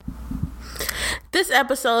This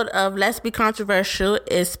episode of Let's Be Controversial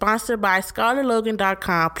is sponsored by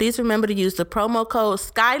ScarlettLogan.com. Please remember to use the promo code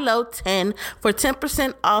SKYLO10 for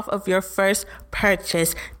 10% off of your first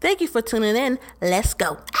purchase. Thank you for tuning in. Let's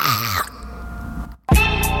go.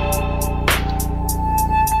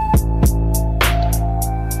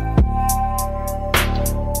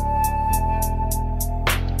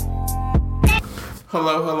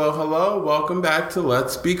 Hello. Welcome back to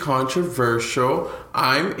Let's Be Controversial.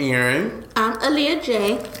 I'm Aaron. I'm Aaliyah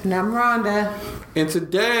J. And I'm Rhonda. And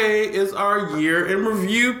today is our Year in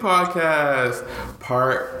Review podcast,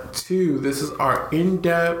 part 2. This is our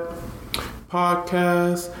in-depth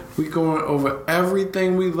podcast. We're going over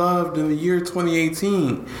everything we loved in the year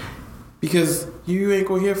 2018. Because you ain't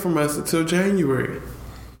going to hear from us until January.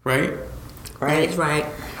 Right? That's right.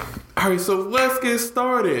 Alright, so let's get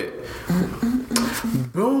started.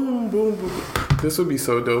 Boom, boom, boom. This would be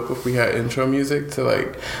so dope if we had intro music to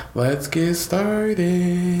let's get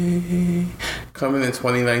started. Coming in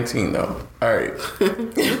 2019 though. Alright.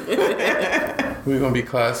 We're gonna be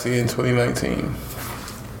classy in 2019.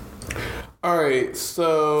 Alright,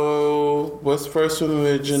 so what's first on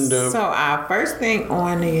the agenda? So our first thing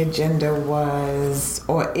on the agenda what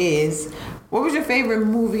was your favorite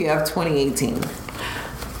movie of 2018?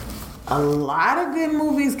 A lot of good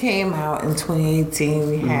movies came out in 2018.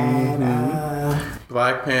 We had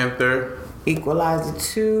Black Panther, Equalizer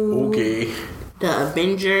 2. Okay. The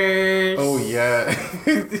Avengers. Oh yeah.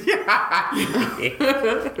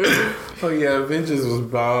 Oh yeah, Avengers was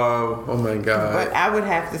bomb. Oh my god. But I would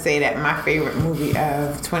have to say that my favorite movie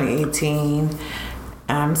of 2018,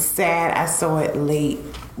 I'm sad I saw it late,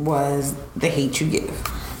 was The Hate U Give.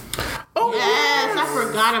 Oh yes, I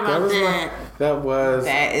forgot about that.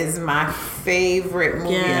 That is my favorite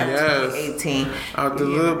movie of 2018. The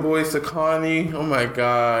little boy Sakani. Oh my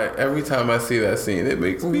god. Every time I see that scene, it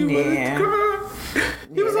makes me want to cry.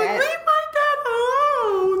 He was like, leave my dad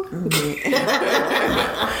alone.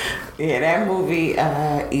 Yeah, that movie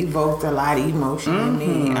evoked a lot of emotion in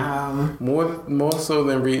me. More so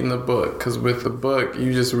than reading the book. Because with the book,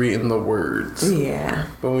 you just reading the words. Yeah.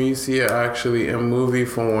 But when you see it actually in movie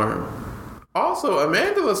form. Also,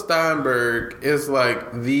 Amanda Steinberg is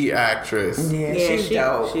the actress. Yeah, she's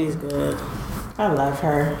dope. She's good. I love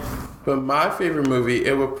her. But my favorite movie,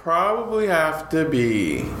 it would probably have to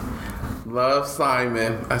be Love,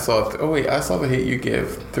 Simon. I saw The Hate U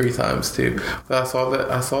Give 3 times too. But I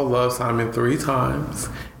saw Love, Simon 3 times.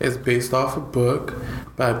 It's based off a book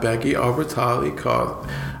by Becky Albertalli called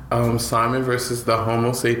Simon versus the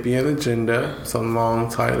Homo Sapien Agenda. It's a long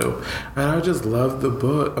title. And I just love the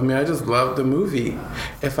book. I just love the movie.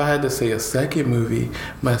 If I had to say a second movie,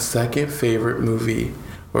 my second favorite movie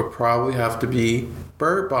would probably have to be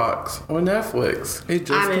Bird Box on Netflix. It just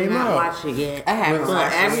came out. I did not watch it yet. I haven't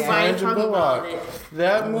watched it yet. Everybody's talking about it.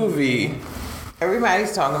 That movie.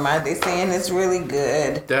 Everybody's talking about it. They're saying it's really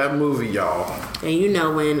good. That movie, y'all.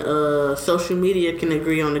 And when social media can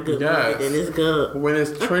agree on a good movie, then it's good. When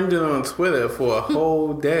it's trending on Twitter for a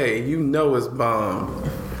whole day, it's bomb.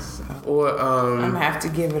 Or I'm gonna have to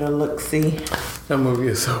give it a look-see. That movie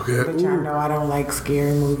is so good. But y'all know I don't like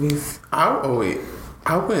scary movies.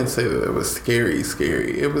 I wouldn't say that it was scary.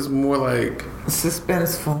 It was more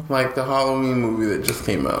suspenseful. Like the Halloween movie that just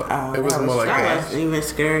came out. It was more like that. That wasn't even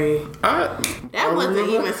scary. That wasn't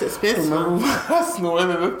even suspenseful. I snored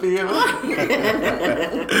in the theater.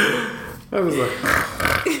 I was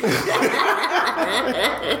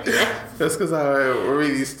that's because I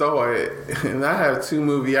already saw it, and I have 2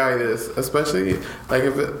 movie-itis. Especially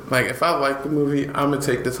if I like the movie, I'm gonna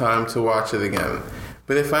take the time to watch it again.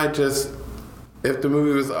 But if the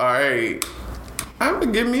movie was alright, I'm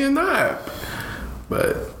gonna give me a nap.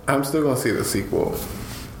 But I'm still gonna see the sequel.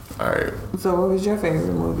 Alright. So what was your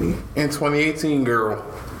favorite movie? In 2018, girl.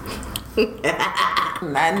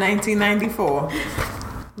 Not 1994.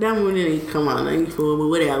 That movie didn't come out in 94, but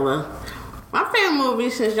whatever. My favorite movie,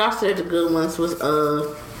 since y'all said the good ones, was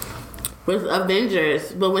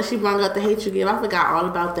Avengers. But when she brought up The Hate U Give, I forgot all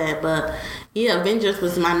about that. But yeah, Avengers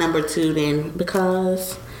was my number 2 then,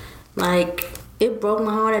 because it broke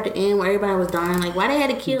my heart at the end where everybody was dying. Why they had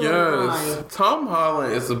to kill everybody? Tom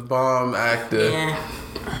Holland is a bomb actor. Yeah.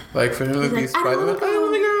 For him to be Spider-Man. I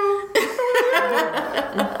want to go.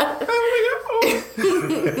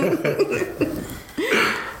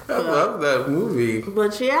 I love that movie.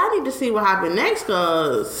 But yeah, I need to see what happened next,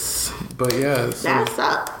 cause. But yeah, that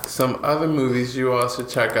sucked. Some other movies you all should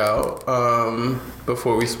check out.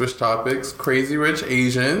 Before we switch topics, Crazy Rich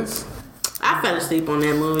Asians. I fell asleep on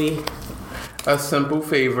that movie. A Simple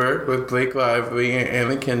Favor with Blake Lively and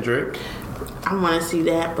Anna Kendrick. I I want to see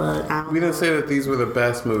that, but I don't We didn't know. say that these were the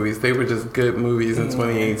best movies. They were just good movies in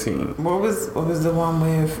 2018. What was the one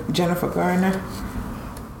with Jennifer Garner?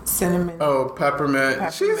 Cinnamon. Oh,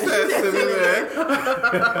 Peppermint. She said cinnamon.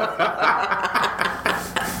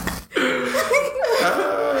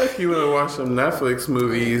 If you want to watch some Netflix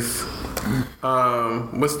movies,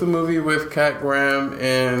 what's the movie with Kat Graham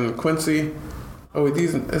and Quincy? Oh,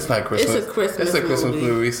 it's not Christmas. It's a Christmas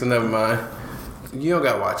movie, so never mind. You don't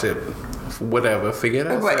gotta watch it. Whatever, figure it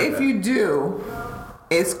out. But if you do,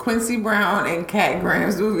 it's Quincy Brown and Kat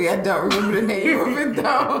Graham's movie. I don't remember the name of it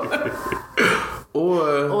though.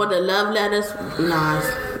 or the love letters. Nah,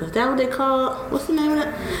 is that what they call? What's the name of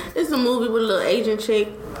that? It's a movie with a little Asian chick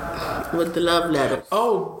with the love letters. To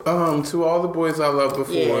All the Boys I Loved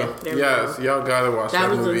Before. Yeah, there we yes, go. y'all gotta watch that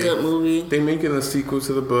movie. That was a good movie. They making a sequel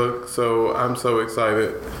to the book, so I'm so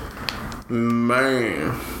excited.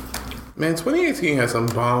 Man, 2018 has some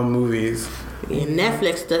bomb movies. Yeah,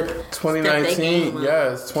 Netflix the 2019,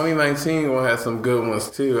 yes, 2019 will have some good ones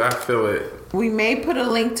too. I feel it. We may put a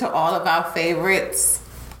link to all of our favorites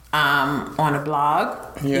on a blog.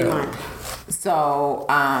 Yeah. So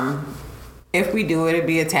if we do it, it'll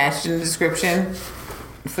be attached in the description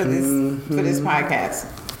for this podcast.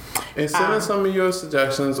 And send us some of your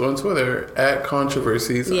suggestions on Twitter at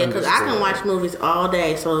controversies. Yeah, because I can watch movies all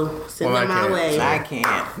day, so send them my way. I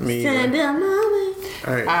can't. Me Send either. them my way.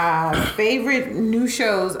 All right. Favorite new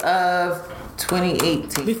shows of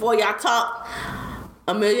 2018. Before y'all talk,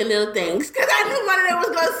 A Million Little Things, because I knew one of them was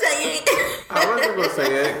gonna say it. I wasn't going to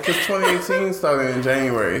say it because 2018 started in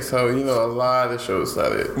January, so a lot of shows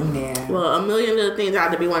started. Yeah. Well, A Million Little Things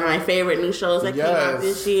had to be one of my favorite new shows that came out Yes.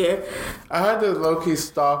 this year. I had to low-key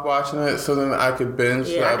stop watching it so then I could binge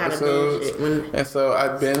the I gotta episodes. binge it And so I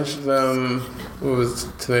binged them, what was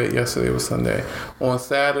today? Yesterday was Sunday. On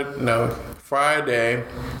Friday,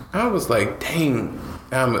 I was like, dang.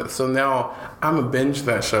 So now I'm going to binge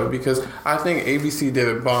that show because I think ABC did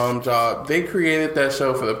a bomb job. They created that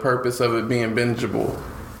show for the purpose of it being bingeable.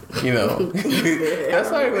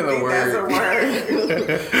 That's not even a word. That's a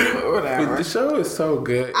word. Whatever. But the show is so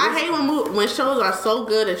good. I hate when shows are so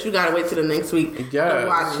good that you gotta wait till the next week Yes. to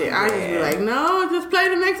watch it. I just be like, no, just play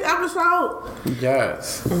the next episode.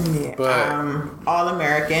 Yes. Yeah. But All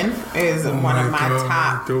American is one of my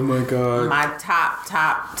top. Oh my god. My top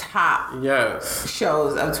Yes.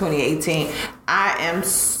 shows of 2018. I am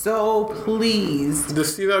so pleased. The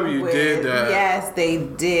CW with, did that. Yes, they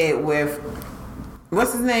did with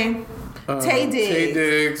what's his name? Tay Diggs. Tay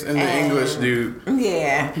Diggs and the English dude.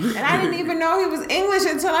 Yeah, and I didn't even know he was English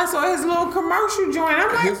until I saw his little commercial joint.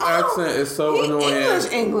 I'm like, His accent is so he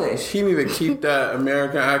annoying. English. He need to keep that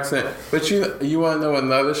American accent. But you want to know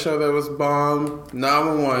another show that was bomb?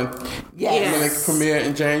 911. Yes. When it premiered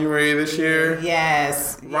in January this year.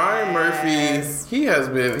 Yes. Ryan Murphy,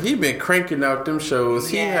 he been cranking out them shows.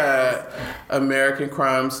 He had American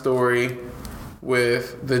Crime Story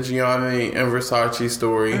with the Gianni and Versace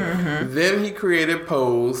story. Mm-hmm. Then he created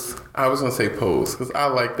Pose. I was gonna say Pose because I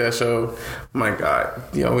like that show. My God,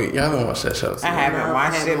 y'all don't watch that show. So I haven't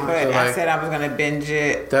watched it, but So, I said I was gonna binge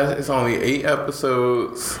it. that it's only 8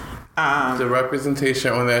 episodes. The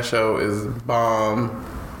representation on that show is bomb.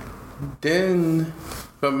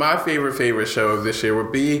 But my favorite show of this year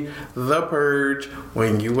would be The Purge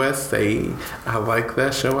on USA. I like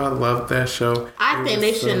that show. I love that show. I think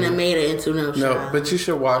they shouldn't have made it into no show. No, but you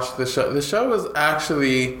should watch the show. The show is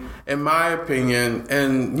actually, in my opinion,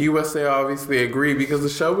 and USA obviously agree, because the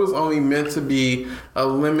show was only meant to be a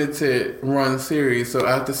limited run series. So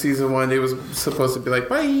after season 1, they was supposed to be like,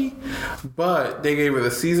 bye. But they gave it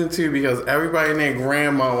a season 2 because everybody and their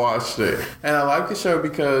grandma watched it. And I like the show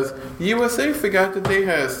because USA forgot that they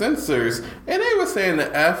had censors. And they were saying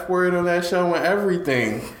the F word on that show and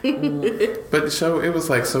everything. But the show, it was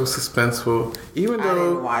like so suspenseful. Even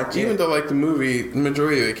though like the movie, the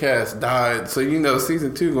majority of the cast died. So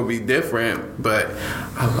season 2 gonna be different. But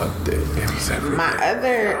I loved it. It was everything. My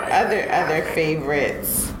other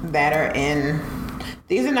favorites that are in.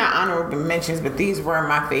 These are not honorable mentions, but these were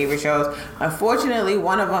my favorite shows. Unfortunately,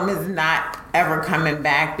 one of them is not ever coming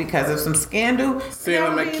back because of some scandal.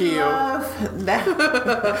 Sam McKeel.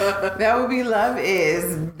 That Would Be Love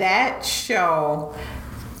is that show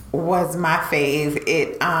was my fave.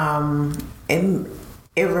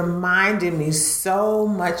 It reminded me so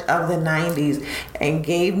much of the 90s and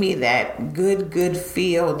gave me that good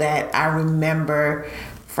feel that I remember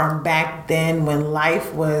from back then when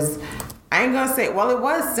life was, I ain't gonna say, well, it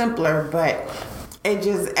was simpler, but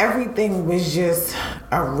everything was just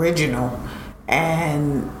original.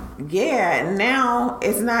 And now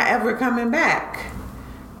it's not ever coming back.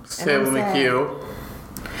 Sam McKeel.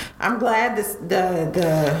 I'm glad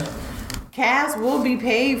the cast will be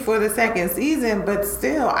paid for the second season, but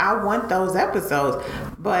still, I want those episodes.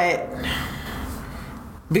 But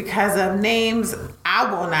because of names, I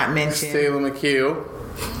will not mention. Salem McKeel.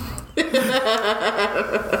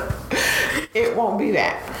 It won't be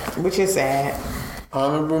that, which is sad.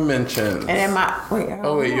 Honorable mentions. And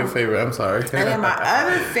then your favorite. I'm sorry. And then my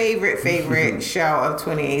other favorite show of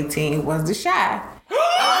 2018 was The Chi.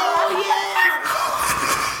 Oh yeah.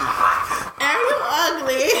 Are you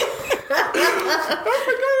ugly?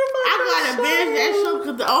 I gotta binge that show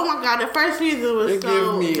because oh my god, the first season was It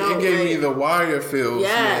gave me the Wire feels.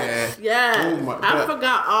 Yes, man. yes. Oh my I God.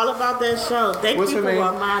 forgot all about that show. Thank What's you her for name?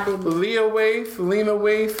 reminding me. Lena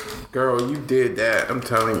Waithe. Girl, you did that. I'm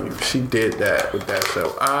telling you, she did that with that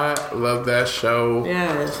show. I love that show.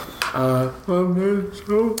 Yes. I love that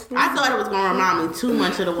show. I thought it was gonna remind me too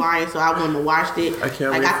much of The Wire, so I wouldn't have watched it. I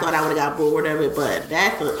can't like wait. I thought I would have got bored of it, but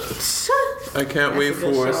that's I can't wait a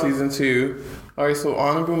good for show. season 2. All right, so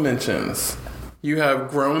honorable mentions. You have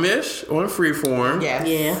Grownish on Freeform. Yes.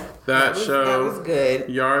 yeah. That show. That was good.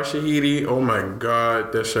 Yara Shahidi. Oh my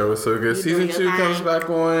God, that show is so good. You Season doing 2 your comes thing. back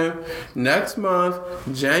on next month.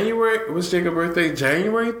 January. What's Jacob's birthday?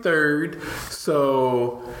 January 3rd.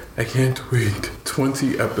 So I can't wait.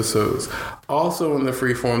 20 episodes. Also on the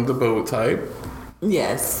Freeform, The Bold Type.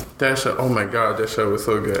 Yes. That show. Oh my God, that show was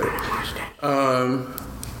so good.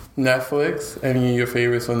 Netflix. Any of your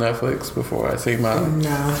favorites on Netflix before I say mine?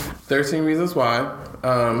 No. 13 Reasons Why.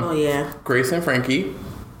 Oh yeah. Grace and Frankie.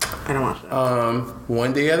 I don't watch that.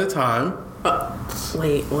 One Day at a Time.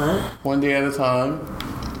 Wait, what? One Day at a Time.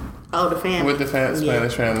 Oh, the family. With the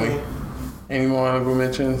Spanish family. Yeah. Any more honorable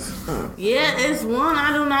mentions? Yeah, it's one.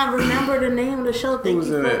 I do not remember the name of the show. Thank Who's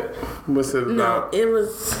you in for- it? What's it No, about?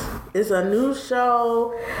 it's a new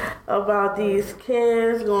show about these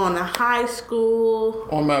kids going to high school.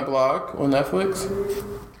 On My Block on Netflix?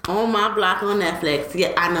 On My Block on Netflix.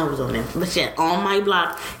 Yeah, I know it was on Netflix. But yeah, On My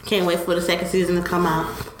Block. Can't wait for the second season to come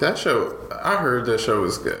out. That show, I heard that show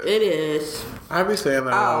was good. It is. I be saying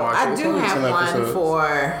that I Oh, watch it. I It's do only have 10 one episodes.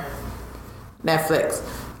 for Netflix.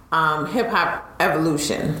 Hip Hop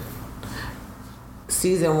Evolution.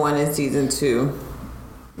 Season 1 and Season 2.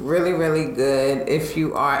 Really, really good. If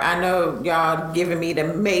you are, I know y'all giving me the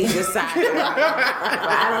major side, but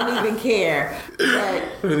I don't even care. But I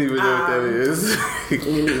don't even know what that is.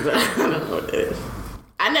 I don't know what it is.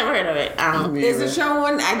 I never heard of it. Me it's either. a show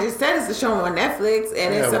on. I just said it's a show on Netflix,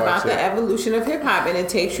 and Yeah, it's watch about the it. evolution of hip hop, and it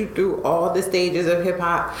takes you through all the stages of hip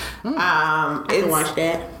hop. I can watch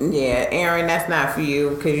that. Yeah, Aaron, that's not for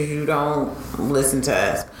you because you don't listen to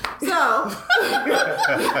us. So,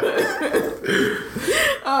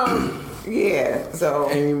 yeah. So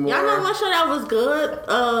Any more? Y'all know one show that was good?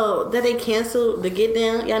 That they canceled, The Get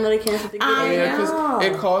Down. Y'all know they canceled The Get Down. Yeah, know. because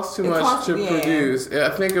it costs too It much costs- to yeah. produce. I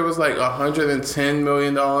think it was like $110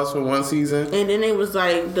 million for one season. And then it was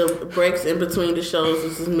like the breaks in between the shows.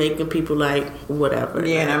 This is making people like whatever.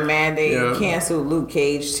 yeah, and I'm mad they Yeah. canceled Luke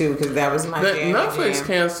Cage too because that was my jam. Netflix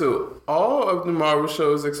canceled all of the Marvel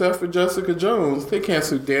shows except for Jessica Jones. They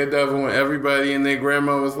canceled Daredevil and everybody, and their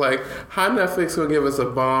grandma was like, "How Netflix gonna give us a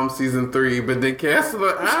bomb season 3, but then cancel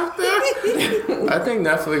it after?" I think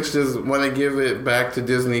Netflix just want to give it back to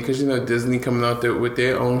Disney because you know Disney coming out there with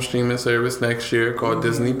their own streaming service next year called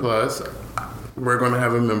Disney Plus. We're gonna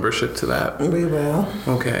have a membership to that. We will.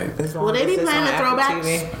 Okay. As long Will they as be it's playing on the Apple throwbacks?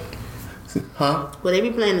 TV. Huh? Will they be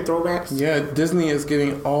playing the throwbacks? Yeah, Disney is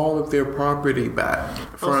getting all of their property back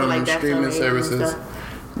Also, from like That's streaming So Raven and services. stuff?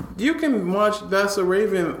 You can watch That's a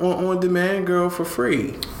Raven on demand, girl, for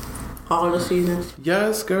free. All the seasons.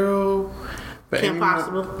 Yes, girl. But Kim any more-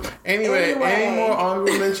 Possible. Anyway, any more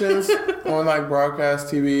honorable mentions on like broadcast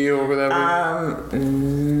TV or whatever?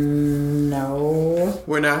 No.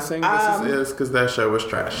 We're not saying this is because that show was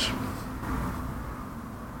trash.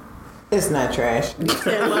 It's not trash.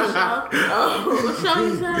 Said what show? What show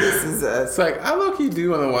you said? This is us. It's like I low key do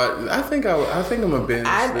want to watch. I think I'm a binge.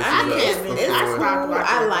 I This Is can't. Us It's before. cool.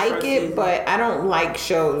 I like First it, season. but I don't like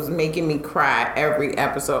shows making me cry every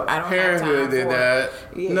episode. I don't have Parenthood time did for that.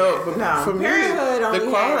 Yeah. No, but No, for me, Parenthood The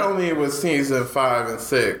only Choir had- only was season 5 and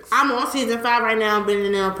 6. I'm on season 5 right now. I'm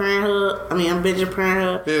binging on Parenthood. I'm binging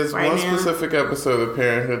Parenthood. There's right one now. specific episode of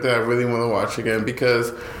Parenthood that I really want to watch again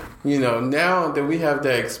because, you know, now that we have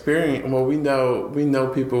that experience, well, we know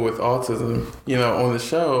people with autism, you know, on the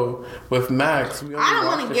show with Max. We only I don't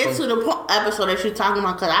watch want to it get from- to the episode that you're talking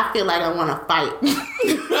about because I feel like I want to fight.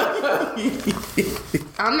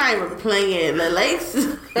 I'm not even playing the lace.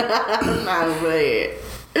 I'm not even playing.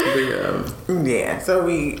 But yeah. Yeah. So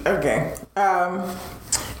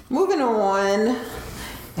moving on.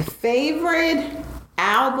 Favorite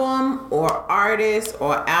album or artist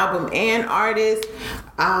or album and artist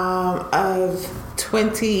of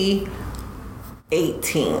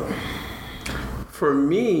 2018. For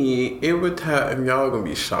me, it would have, and y'all are gonna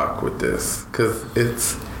be shocked with this, because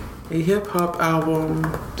it's a hip hop album.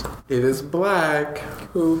 It is Black.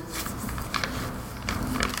 Who?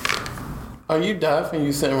 Are you deaf and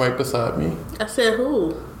you sitting right beside me? I said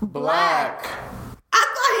who? Black. I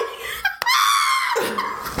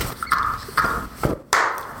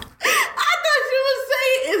thought you would say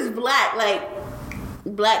it's black, like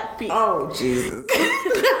black people. Oh, Jesus.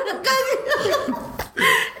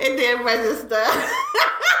 It didn't register.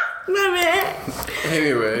 My bad.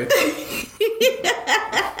 Anyway.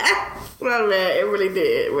 My bad. It really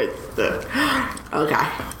did register. Okay.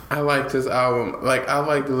 I like this album. Like, I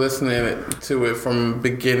like listening to it from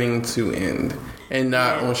beginning to end and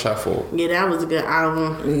not on shuffle. Yeah, that was a good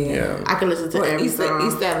album. Yeah. I can listen to every song.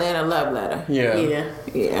 East Atlanta Love Letter. Yeah.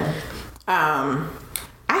 Yeah. I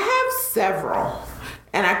have several,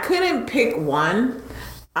 and I couldn't pick one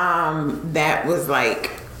that was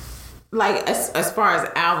like as far as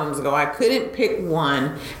albums go, I couldn't pick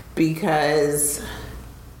one because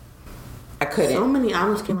I couldn't. So many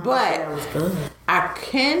albums came out. But that was good. I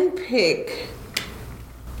can pick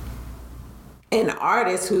an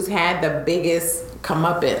artist who's had the biggest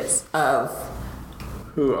comeuppance of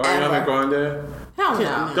Who? Ariana Grande? hell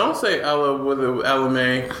no. Don't say Ella with the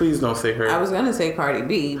LMA. Please don't say her. I was gonna say Cardi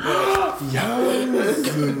B, but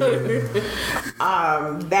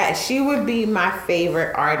that she would be my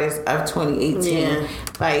favorite artist of 2018. Yeah.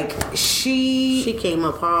 Like she came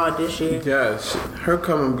up hard this year. Yes, her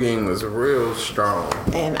come up game was real strong.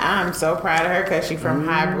 and I'm so proud of her because she's from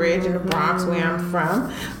High Bridge in the Bronx, where I'm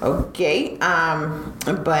from. Okay,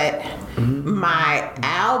 but my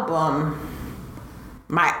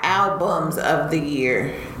albums of the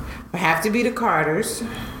year have to be the Carters.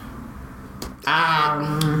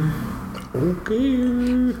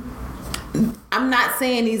 Okay. I'm not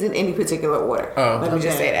saying these in any particular order. Oh, Let me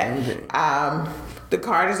just say that. Okay. The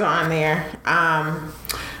Carters are on there.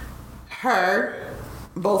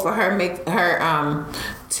 Both of her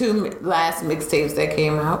two last mixtapes that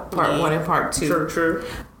came out, part 1 and part 2. True.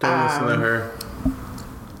 Don't listen to her.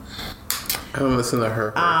 I don't listen to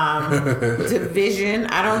her. Division.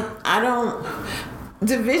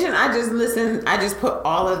 Division. I just put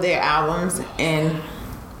all of their albums in.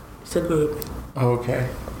 It's a group. Okay.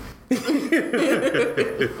 I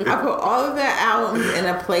put all of their albums in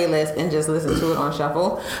a playlist and just listen to it on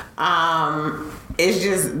shuffle. It's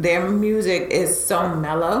just their music is so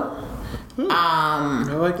mellow. I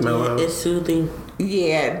like mellow. It's soothing.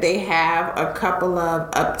 Yeah, they have a couple of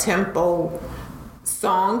up-tempo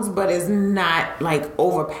songs, but it's not like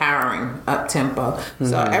overpowering up-tempo.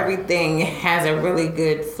 So everything has a really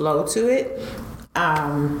good flow to it.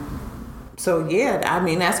 So yeah, I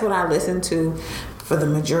mean, that's what I listen to for the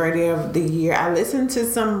majority of the year. I listen to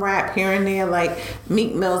some rap here and there, like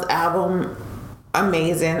Meek Mill's album,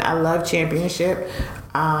 amazing. I love Championship.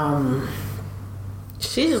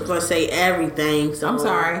 She's just gonna say everything. So I'm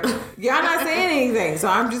sorry, y'all not saying anything, so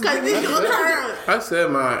I'm just. I said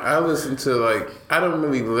mine. I listen to, like, I don't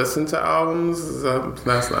really listen to albums.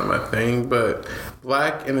 That's not my thing. But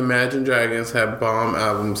Black and Imagine Dragons had bomb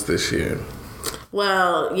albums this year.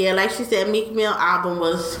 Well, yeah, like she said, Meek Mill album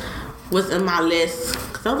was in my list.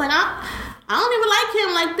 Cause I was like, I don't even like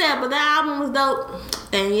him like that, but that album was dope.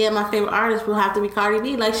 And yeah, my favorite artist will have to be Cardi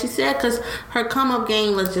B, like she said, because her come up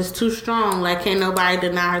game was just too strong. Like, can't nobody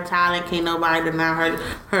deny her talent, can't nobody deny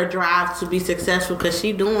her drive to be successful, because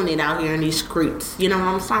she doing it out here in these streets. You know what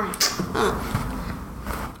I'm saying?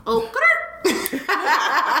 Oh,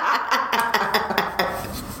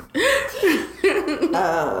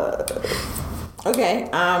 Okay.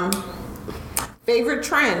 Favorite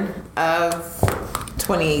trend of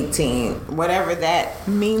 2018, whatever that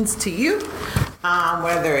means to you,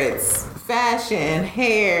 whether it's fashion,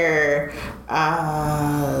 hair.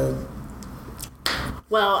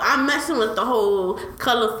 Well, I'm messing with the whole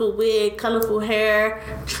colorful wig, colorful hair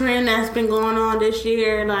trend that's been going on this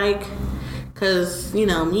year, like. Cause you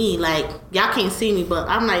know me, like, y'all can't see me, but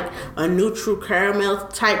I'm like a neutral caramel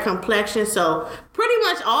type complexion, so pretty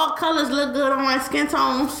much all colors look good on my skin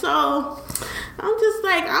tone. So I'm just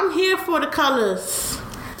like, I'm here for the colors.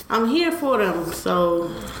 I'm here for them.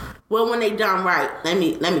 So, well, when they done right, let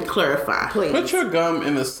me clarify. Please. Put your gum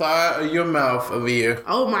in the side of your mouth, Aaliyah.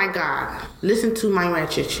 Oh my God, listen to my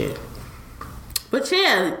ratchet shit. But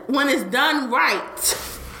yeah, when it's done right,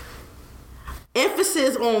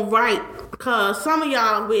 emphasis on right. Cause some of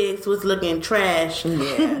y'all wigs was looking trash.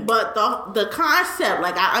 Yeah. But the concept,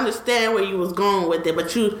 like I understand where you was going with it,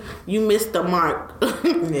 but you missed the mark.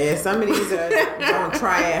 Yeah, some of these are don't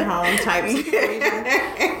try at home type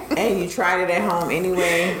situations, and you tried it at home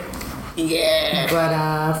anyway. Yeah.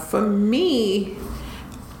 But for me,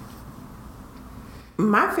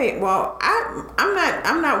 my favorite. Well,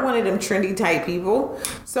 I'm not one of them trendy type people.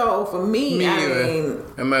 So for me, I mean,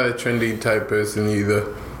 I'm not a trendy type person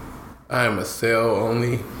either. I am a sale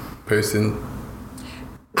only person.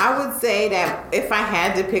 I would say that if I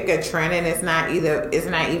had to pick a trend, and it's not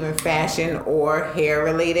even fashion or hair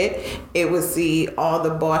related, it would see all the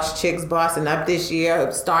boss chicks bossing up this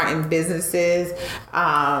year, starting businesses,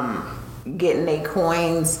 getting their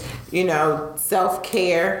coins,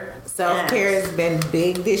 self-care. Self-care has been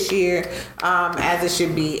big this year, as it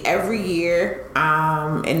should be every year.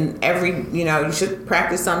 And you should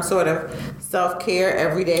practice some sort of self-care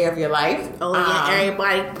every day of your life. Oh yeah,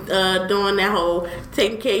 everybody doing that whole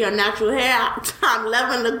taking care of your natural hair. I'm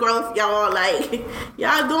loving the growth, y'all. Like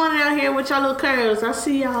y'all doing it out here with y'all little curls. I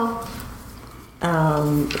see y'all.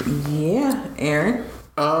 Yeah, Aaron.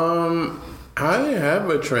 I didn't have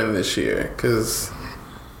a trend this year because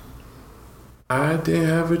I didn't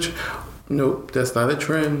have a. Nope, that's not a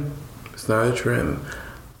trend. It's not a trend.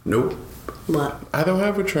 Nope. What? I don't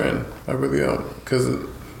have a trend. I really don't, because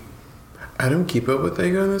I don't keep up with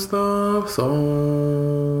that kind of stuff. So.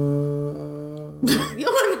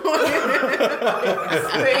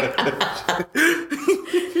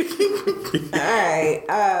 All right.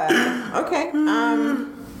 Okay.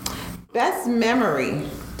 Best memory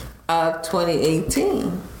of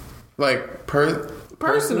 2018. Like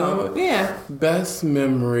personal. Yeah. Best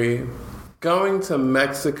memory. Going to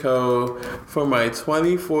Mexico for my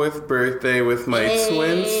 24th birthday with my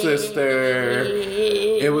twin sister.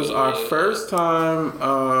 It was our first time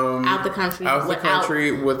out the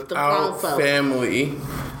country without family.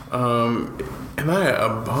 And I had a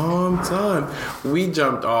bomb time. We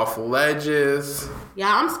jumped off ledges.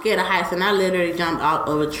 Yeah, I'm scared of heights, and I literally jumped out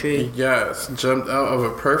of a tree. Yes, jumped out of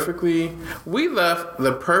we left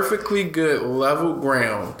the perfectly good level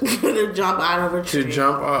ground to jump out of a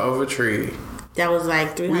tree. That was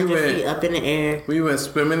like 300 feet up in the air. We went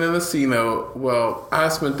swimming in the sea note. Well, I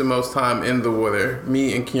spent the most time in the water,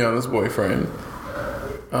 me and Kiana's boyfriend.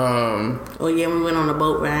 Oh yeah, we went on a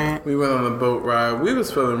boat ride. We was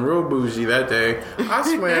feeling real bougie that day. I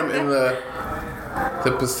swam in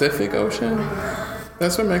the Pacific Ocean.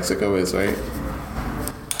 That's where Mexico is, right?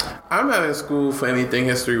 I'm not in school for anything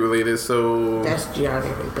history related, so... That's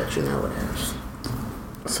geography, but what else?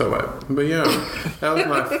 So what? But yeah, that was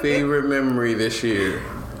my favorite memory this year.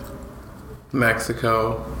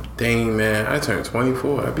 Mexico. Dang, man. I turned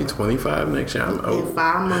 24. I'll be 25 next year. I'm old. In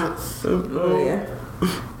 5 months. Oh, yeah.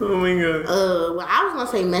 Oh my god. Well, I was gonna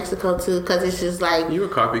say Mexico too, because it's just like you a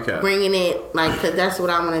copycat. Bringing it, like, because that's what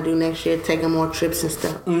I want to do next year, taking more trips and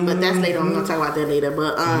stuff. Mm-hmm. But that's later. I'm gonna talk about that later.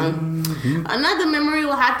 But another memory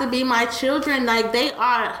will have to be my children. Like they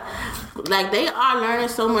are learning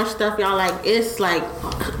so much stuff, y'all. It's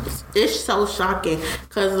so shocking.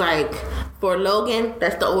 Cause like for Logan,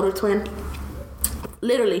 that's the older twin.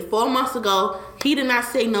 Literally 4 months ago, he did not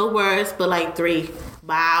say no words, but like 3.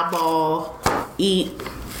 Buy, ball, eat,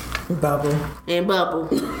 bubble.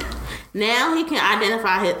 Now he can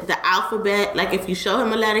identify the alphabet. Like if you show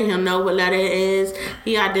him a letter, he'll know what letter it is.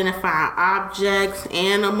 He identifies objects,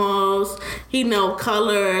 animals. He know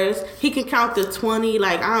colors. He can count to 20.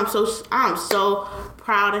 Like I'm so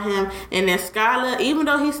proud of him. And then Skylar, even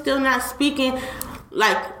though he's still not speaking,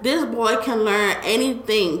 like this boy can learn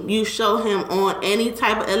anything you show him on any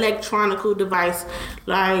type of electronical device,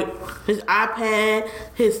 like his iPad,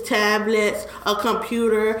 his tablets, a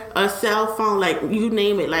computer, a cell phone, like you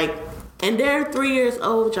name it. Like, and they're 3 years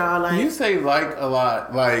old, y'all. Like you say like a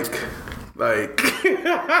lot, like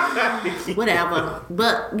whatever.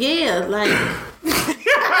 But yeah, like.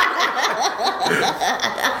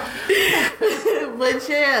 But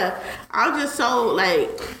yeah, I'm just so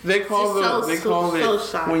like they call it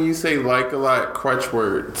when you say like a lot crutch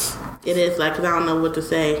words. It is like, cause I don't know what to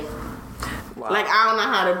say. Wow. Like I don't know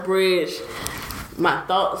how to bridge my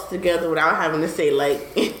thoughts together without having to say like.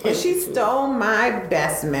 She stole my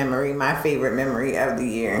best memory, my favorite memory of the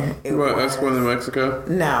year. That's going to Mexico?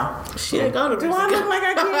 No. She didn't go to Mexico. Do I look like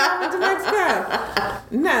I came to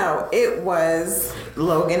Mexico? No, it was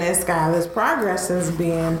Logan and Skylar's progress since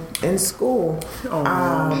being in school.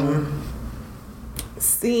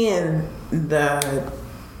 Seeing the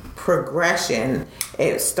progression.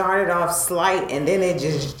 It started off slight and then it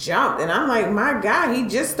just jumped. And I'm like, my God, he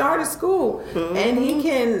just started school. And he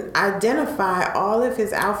can identify all of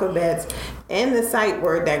his alphabets and the sight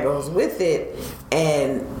word that goes with it.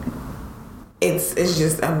 And it's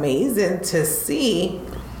just amazing to see,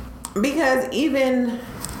 because even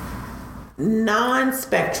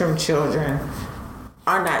non-spectrum children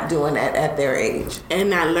are not doing that at their age and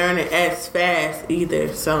not learning as fast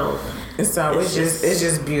either. So it's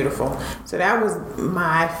just beautiful. So that was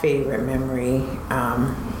my favorite memory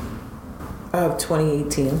of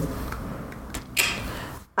 2018.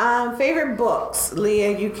 Favorite books,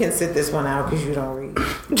 Leah. You can sit this one out because you don't read.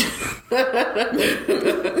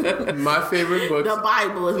 My favorite book. The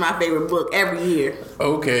Bible is my favorite book every year.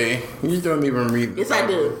 Okay, you don't even read. Yes, I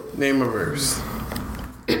do. Name a verse.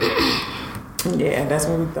 Yeah, that's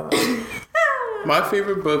what we thought. My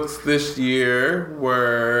favorite books this year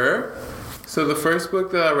were. So the first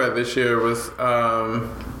book that I read this year was.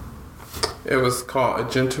 It was called A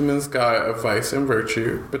Gentleman's Guide of Vice and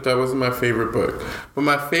Virtue, but that wasn't my favorite book. But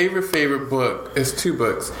my favorite book is two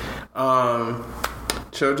books.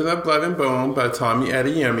 Children of Blood and Bone by Tommy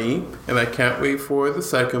Adeyemi, and I can't wait for the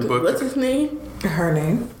second book. What's his name? Her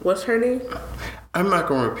name. What's her name? I'm not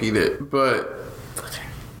going to repeat it, but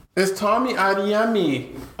it's Tommy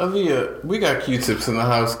Adeyemi. Aaliyah, we got Q-tips in the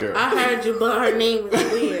house, girl. I heard you, but her name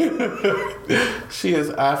is weird. She is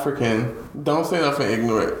African. Don't say nothing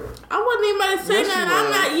ignorant. I wasn't even about to say Yes, that. you I'm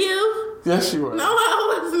was. not you. Yes, you were. No,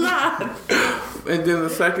 I was not. And then the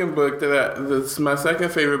second book my second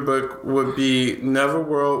favorite book would be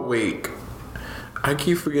Neverworld Wake. I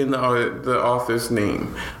keep forgetting the author's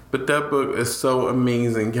name, but that book is so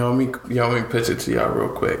amazing. Y'all me pitch it to y'all real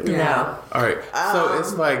quick. No. All right. So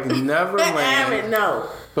it's like Neverland, No.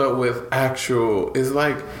 but with actual. It's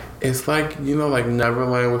like like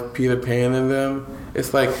Neverland with Peter Pan in them.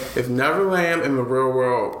 It's like if Neverland and the real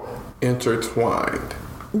world intertwined.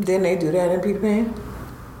 Didn't they do that in Peter Pan?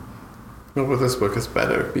 No, but this book is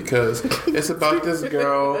better because it's about this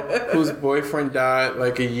girl whose boyfriend died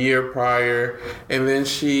like a year prior, and then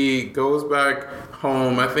she goes back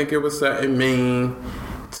home. I think it was set in Maine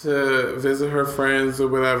to visit her friends or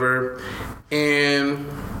whatever, and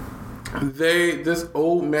this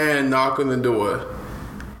old man knock on the door.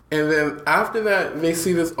 And then after that, they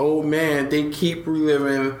see this old man. They keep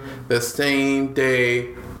reliving the same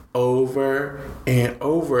day over and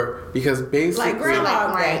over because basically, Like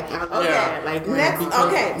Groundhog Day. Okay. Yeah. Like Next,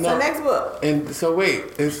 okay. So next book. And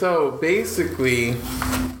so basically,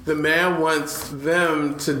 the man wants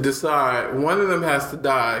them to decide. One of them has to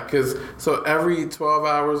die so every 12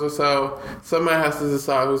 hours or so, somebody has to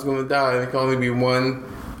decide who's going to die, and it can only be one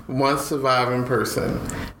surviving person.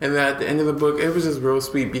 And then at the end of the book, it was just real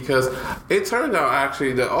sweet because it turned out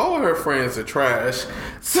actually that all of her friends are trash.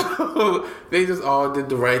 So they just all did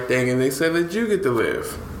the right thing and they said that you get to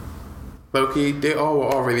live. Loki, they all were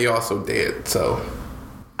already also dead. So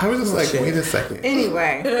I was just wait a second.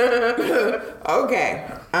 Anyway. Okay.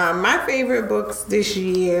 My favorite books this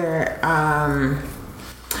year. Well,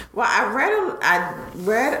 I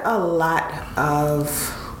read a lot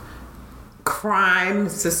of crime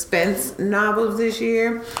suspense novels this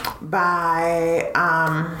year by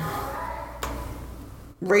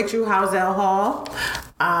Rachel Housel Hall,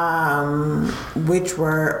 which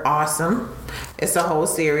were awesome. It's a whole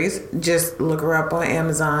series. Just look her up on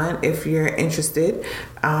Amazon if you're interested.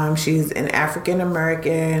 She's an African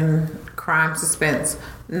American crime suspense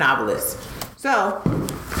novelist. So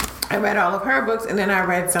I read all of her books, and then I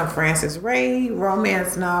read some Frances Ray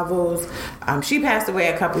romance novels. She passed away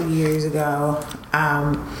a couple years ago.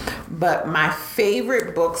 But my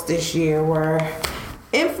favorite books this year were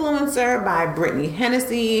Influencer by Brittany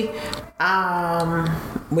Hennessy,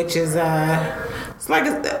 which is I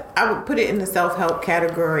would put it in the self-help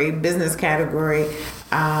category, business category,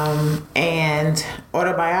 and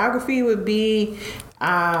autobiography would be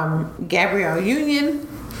Gabrielle Union,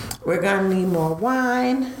 We're Gonna Need More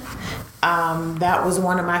Wine. That was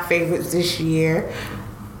one of my favorites this year.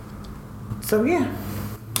 So yeah,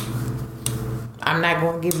 I'm not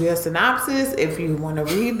going to give you a synopsis. If you want to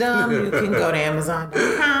read them, you can go to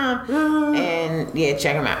Amazon.com and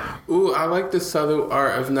check them out. Ooh, I like the subtle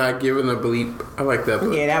art of not giving a bleep. I like that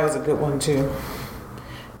book. Yeah, that was a good one too.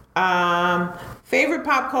 Favorite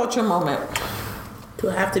pop culture moment? Do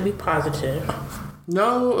I have to be positive?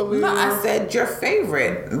 No, Aaliyah. No, I said your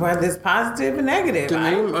favorite, whether it's positive or negative. The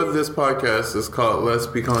name of this podcast is called Let's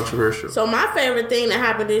Be Controversial. So my favorite thing that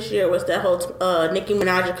happened this year was that whole Nicki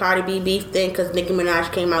Minaj and Cardi B beef thing, because Nicki Minaj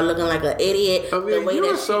came out looking like an idiot. Aaliyah, you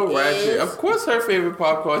are so ratchet. Of course her favorite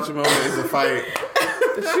pop culture moment is a fight.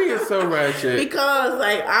 She is so ratchet. Because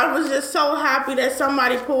like I was just so happy that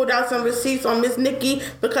somebody pulled out some receipts on Miss Nikki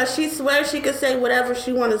because she swears she could say whatever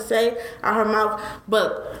she want to say out her mouth.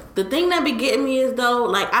 But the thing that be getting me is though,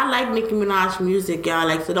 like I like Nicki Minaj music, y'all.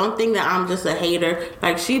 Like so don't think that I'm just a hater.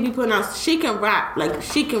 Like she be putting out, she can rap. Like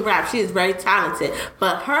she can rap. She is very talented.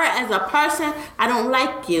 But her as a person, I don't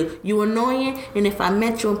like you. You annoying. And if I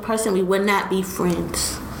met you in person, we would not be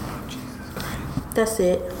friends. That's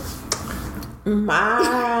it. You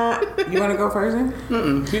want to go first?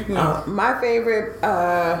 My favorite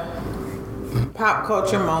pop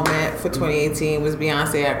culture moment for 2018 was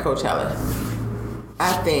Beyonce at Coachella.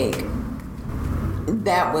 I think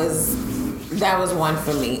that was one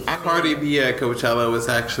for me. I mean, Cardi B at Coachella was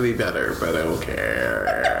actually better, but I don't care.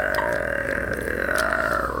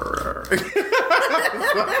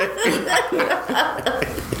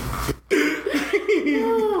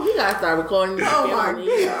 We gotta start recording this. Oh my God.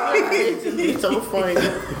 It's just be so funny.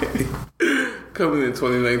 Coming in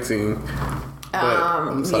 2019. But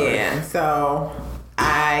I'm sorry. Yeah, so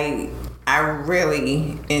I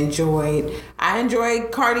really enjoyed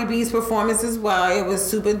Cardi B's performance as well. It was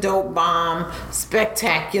super dope, bomb,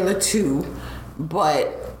 spectacular too.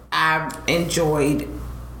 But I enjoyed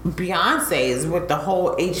Beyonce's with the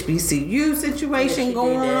whole HBCU situation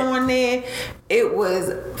going on there. It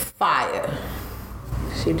was fire.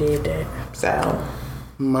 She did that. So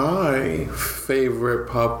My favorite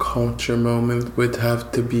pop culture moment would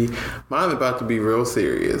have to be, mine about to be real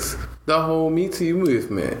serious, the whole Me Too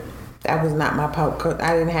movement. that was not my pop culture.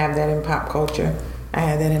 I didn't have that in pop culture. I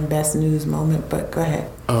had that in best news moment, but go ahead.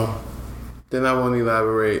 Oh, then I won't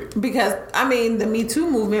elaborate. Because, I mean, the Me Too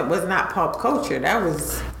movement was not pop culture. That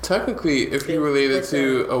was... Technically, if you relate it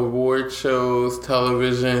to award shows,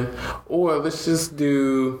 television, or let's just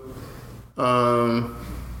do, let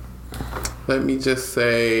me just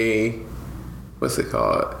say, what's it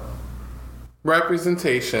called?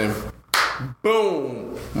 Representation.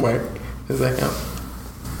 Boom! Right? Does that count?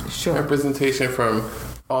 Sure. Representation from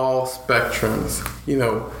all spectrums. You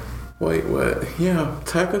know, wait, what? Yeah,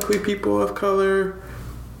 technically people of color.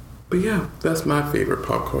 But yeah, that's my favorite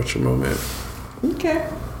pop culture moment. Okay.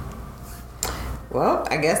 Well,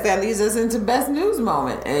 I guess that leads us into best news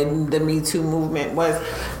moment, and the Me Too movement was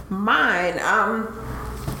mine.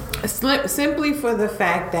 Simply for the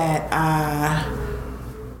fact that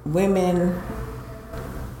women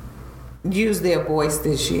used their voice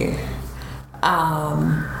this year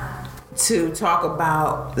to talk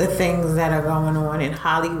about the things that are going on in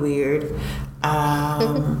Hollywood,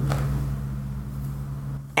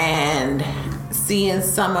 and seeing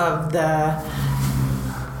some of the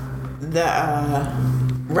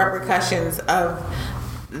repercussions of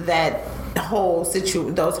that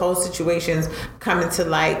those whole situations coming to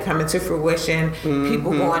light, coming to fruition,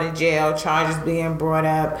 people going to jail, charges being brought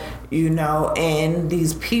up, you know, and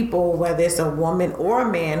these people, whether it's a woman or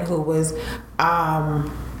a man who was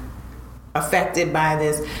affected by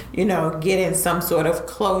this, you know, getting some sort of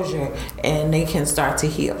closure and they can start to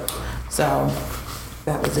heal. So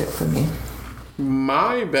that was it for me.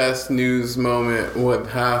 My best news moment would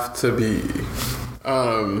have to be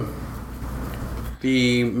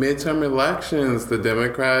the midterm elections. The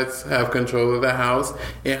Democrats have control of the House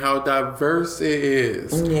and how diverse it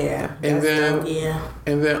is. Yeah. And then, Yeah.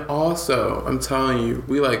 and then also, I'm telling you,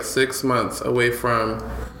 we like 6 months away from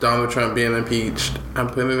Donald Trump being impeached. I'm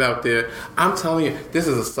putting it out there. I'm telling you, this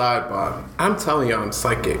is a sidebar. I'm telling you, I'm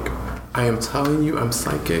psychic. I am telling you, I'm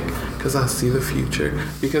psychic because I see the future.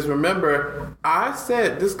 Because remember, I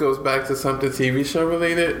said this goes back to something TV show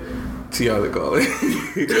related. Tiana call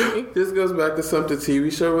it. This goes back to something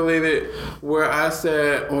TV show related where I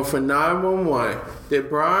said, for 911, did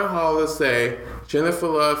Brian Holler say Jennifer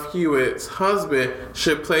Love Hewitt's husband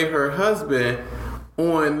should play her husband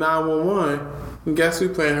on 911? And guess who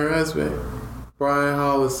playing her husband? Brian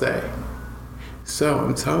Holler say. So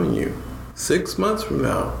I'm telling you, 6 months from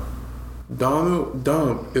now, Donald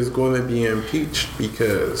Trump is going to be impeached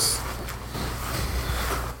because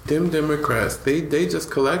them Democrats, they just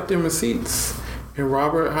collect them receipts. And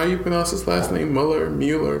Robert, how you pronounce his last name? Mueller.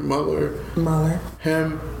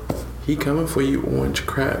 Him, he coming for you, orange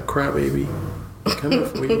crab baby. He coming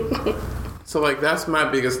for you. So like that's my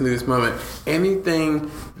biggest news moment. Anything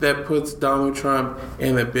that puts Donald Trump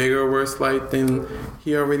in a bigger, worse light than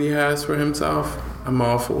he already has for himself, I'm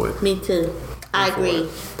all for it. Me too. I agree.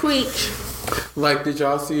 Preach. Like, did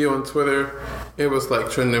y'all see on Twitter? It was like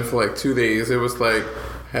trending for like 2 days. It was like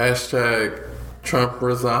hashtag Trump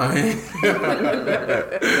resign.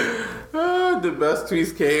 The best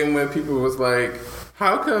tweets came when people was like,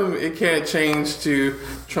 How come it can't change to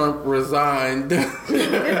Trump resigned? But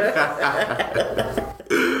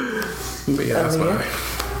yeah, that's fine.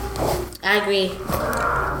 I agree.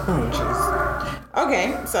 Oh, jeez.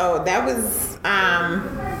 Okay, so that was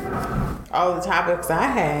all the topics I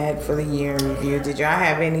had for the year in review. Did y'all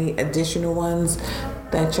have any additional ones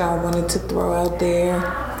that y'all wanted to throw out there?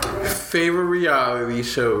 Favorite reality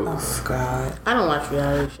shows. Oh, God. I don't watch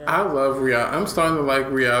reality shows. I love reality. I'm starting to like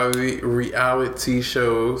reality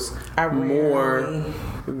shows more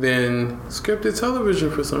than scripted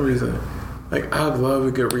television for some reason. Like, I love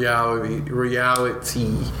a good reality.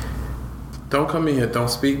 Don't come in here. Don't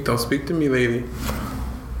speak to me, lady.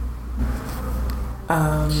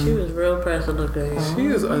 She was real pressed looking. She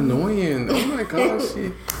is annoying. Oh my gosh.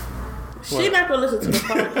 She not gonna listen to the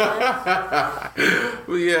podcast.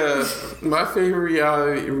 Well, yeah, my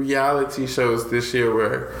favorite reality shows this year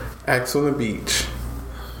were Ex on the Beach,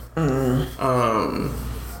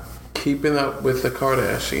 Keeping Up with the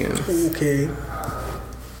Kardashians, Okay.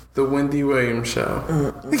 The Wendy Williams Show.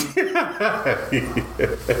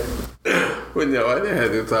 Well, no, I didn't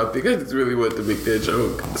have the topic. I just really want to make that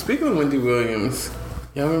joke. Speaking of Wendy Williams,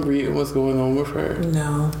 y'all remember reading what's going on with her?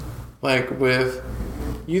 No. Like with...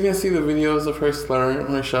 You didn't see the videos of her slurring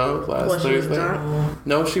on her show last Thursday?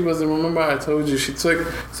 No, she wasn't. Remember I told you she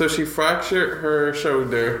fractured her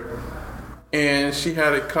shoulder and she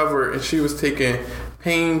had it covered and she was taking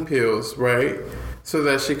pain pills, right? So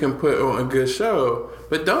that she can put on a good show.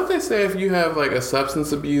 But don't they say if you have like a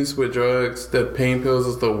substance abuse with drugs that pain pills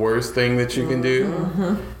is the worst thing that you can do?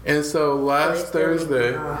 Mm-hmm. And so last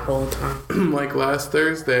Thursday,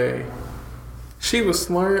 she was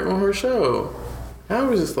slurring on her show. I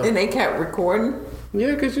was just like... And they kept recording?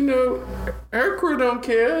 Yeah, because, her crew don't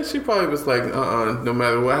care. She probably was like, no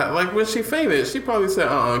matter what. Like, when she fainted, she probably said,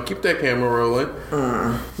 keep that camera rolling.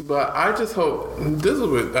 But I just hope... This is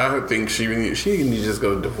what I think she needs to just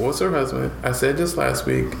go divorce her husband. I said this last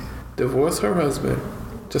week. Divorce her husband.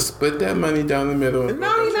 Just split that money down the middle.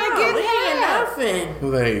 No, he's not getting nothing.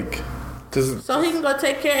 Like... So he can go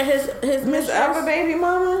take care of his Miss other baby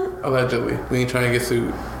mama? Allegedly. We ain't trying to get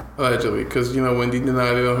sued. Allegedly, because Wendy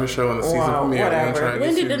denied it on her show on the season premiere. Whatever.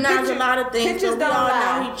 Wendy denies a lot of things. So we all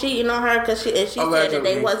know he cheating on her because she said that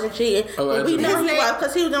they wasn't cheating. But we know he was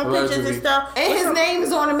because he was on pictures and stuff. And his name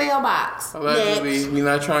is on the mailbox. Allegedly, we're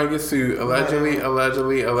not trying to get sued. Allegedly.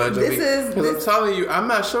 Because I'm telling you, I'm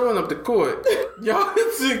not showing up to court. Y'all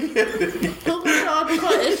together. Who's gonna show up to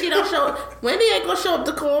court? If she don't show up, Wendy ain't gonna show up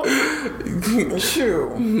to court.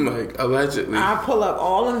 True. Like, allegedly. I pull up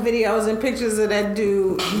all the videos and pictures of that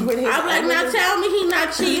dude. I'm like, now tell me he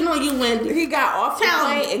not cheating on you, Wendy. He got off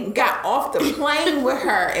the plane with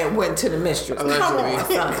her and went to the mistress. Allegedly. Come on,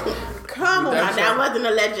 son. Come on. That wasn't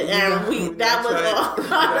alleged, Aaron. That was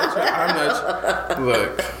all.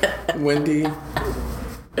 Look, Wendy.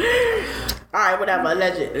 Alright, whatever,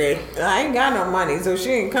 allegedly. I ain't got no money, so she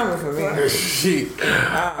ain't coming for me.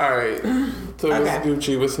 Alright. So what's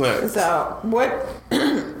Gucci? What's next? So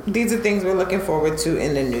these are things we're looking forward to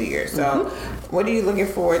in the new year. So what are you looking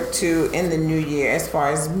forward to in the new year as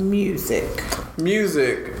far as music?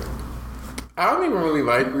 Music. I don't even really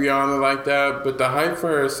like Rihanna like that, but the hype for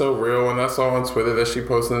her is so real. When I saw on Twitter that she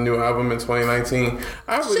posted a new album in 2019,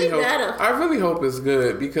 I really hope it's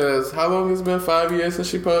good, because how long has it been? 5 years since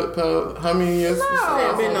she put how many years?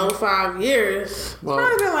 It's been no 5 years. Well, it's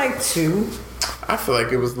probably been like 2. I feel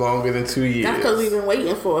like it was longer than 2 years. That's because we've been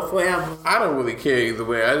waiting for it forever. I don't really care either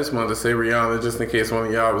way. I just wanted to say Rihanna just in case one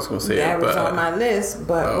of y'all was going to say that it. That was on my list,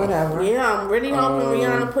 but whatever. Yeah, I'm really hoping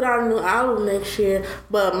Rihanna put out a new album next year.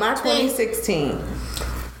 But my 2016.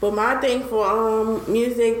 But my thing for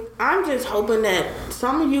music, I'm just hoping that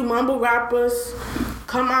some of you mumble rappers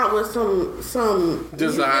come out with some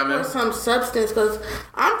design or some substance, because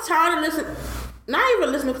I'm tired of listening. Not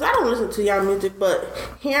even listening, because I don't listen to y'all music, but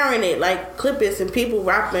hearing it, like clippets and people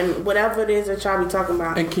rapping whatever it is that y'all be talking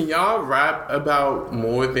about. And can y'all rap about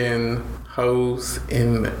more than hoes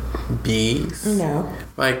and bees? No.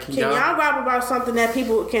 Like, can y'all rap about something that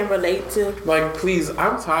people can relate to? Like, please,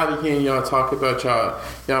 I'm tired of hearing y'all talk about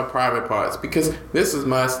y'all private parts, because this is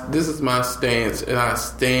my stance, and I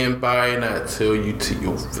stand by it, and I tell you to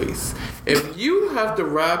your face. If you have to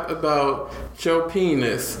rap about your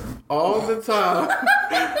penis all the time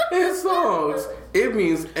in songs, it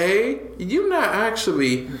means A, you're not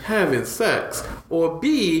actually having sex, or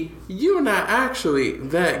B, you're not actually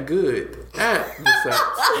that good at the sex.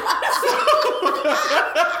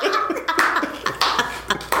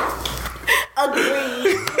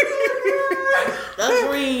 Agreed.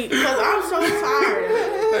 Because I'm so tired.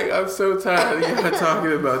 Like, I'm so tired of you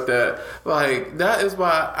talking about that. Like, that is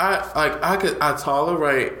why I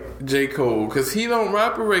tolerate J. Cole, because he don't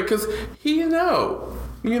operate, because he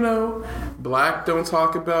Black don't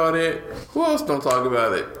talk about it. Who else don't talk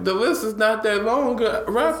about it? The list is not that long of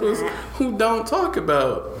rappers who don't talk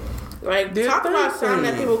about. Like, talk about something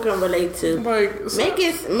that people can relate to. Like, make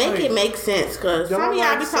it make sense, because some of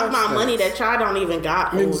y'all be talking about money that y'all don't even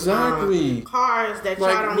got. Exactly. Cars that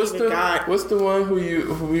y'all don't even got. What's the one who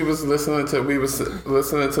we was listening to? We was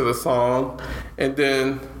listening to the song, and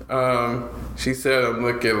then she said, "I'm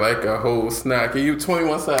looking like a whole snack." And you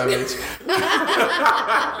 21 Savage.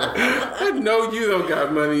 I know you don't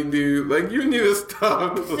got money, dude. Like, you need to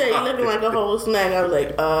stop. She said, "You looking like a whole snack." I was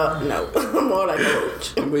like, no, I'm more like a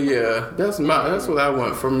roach. But yeah, that's what I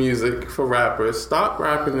want for music, for rappers. Stop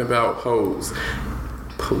rapping about hoes,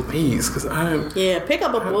 please, because pick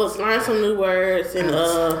up a book, learn some new words, and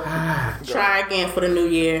try again for the new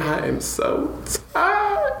year. I am so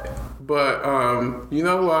tired. But you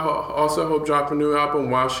know who I also hope drop a new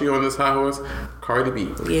album while she on this high horse? Cardi B.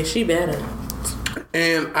 Yeah, she better.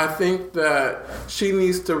 And I think that she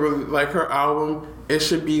needs to like her album. It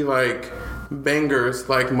should be like bangers,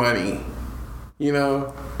 like Money.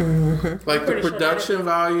 Mm-hmm. Like the production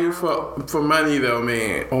value for Money, though,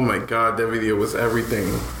 man. Oh my God, that video was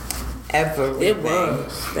everything. Everything. It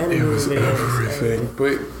was. It was everything.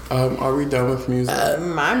 But are we done with music?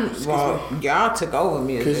 Y'all took over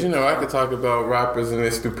music. Because I could talk about rappers and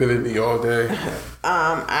their stupidity all day.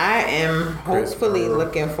 I am hopefully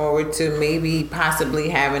looking forward to maybe possibly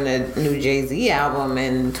having a new Jay-Z album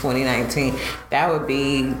in 2019. That would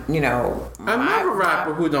be, Another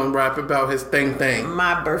rapper who don't rap about his thing.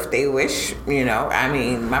 My birthday wish,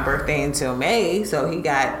 my birthday until May, so he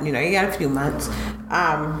got a few months.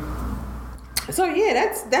 So yeah,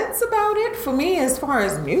 that's about it for me as far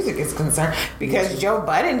as music is concerned. Because Joe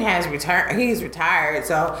Budden has returned; he's retired,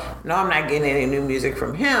 so no, I'm not getting any new music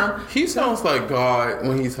from him. He sounds like God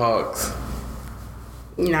when he talks.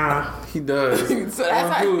 Nah, he does. So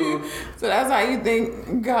that's how you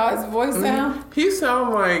think God's voice sounds. He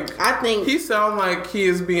sound like he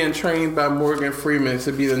is being trained by Morgan Freeman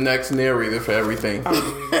to be the next narrator for everything.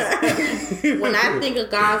 When I think of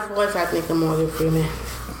God's voice, I think of Morgan Freeman.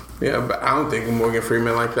 Yeah, but I don't think of Morgan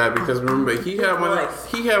Freeman like that, because remember he had one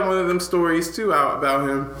of them stories too out about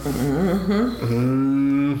him.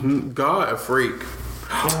 Mm-hmm. God, a freak.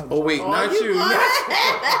 Oh wait, not you.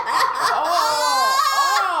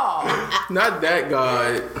 Not that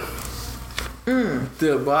God.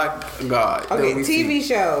 The black God. Okay, TV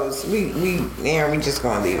shows. We just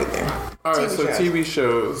gonna leave it there. All right, so TV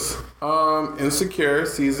shows. Insecure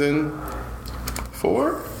season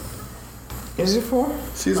 4. Is it 4?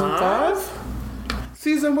 Season 5?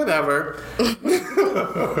 Season whatever.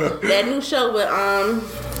 That new show with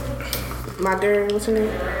my girl, what's her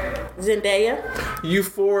name? Zendaya.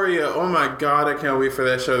 Euphoria. Oh my God, I can't wait for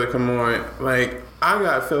that show to come on. Like, I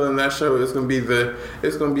got a feeling that show is gonna be the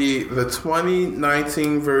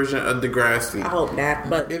 2019 version of Degrassi. I hope not,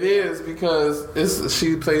 but it is, because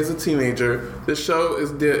she plays a teenager. The show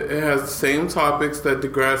it has the same topics that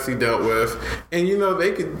Degrassi dealt with, and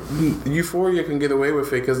Euphoria can get away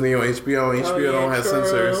with it because HBO don't have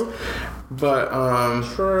censors. But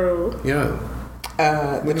true. Yeah.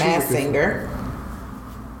 The Masked Singer.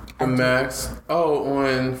 Max.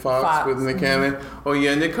 On Fox with Nick Cannon. Oh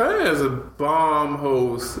yeah, Nick Cannon is a bomb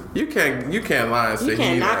host. You can't lie and say you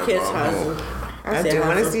cannot kiss her. I do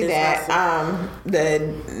want to see that.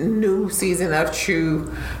 The new season of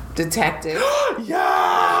True Detective.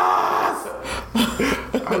 Yes.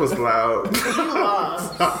 I was loud.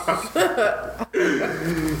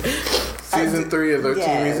 Season 3 of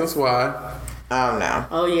 13 Reasons Why. Oh no.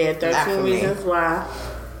 Oh yeah, 13 Reasons Why.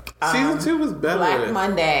 Season 2 was better. Black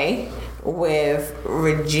Monday with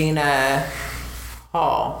Regina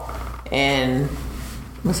Hall and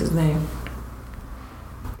what's his name?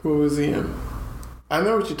 What was he in? I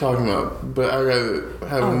know what you're talking about, but I gotta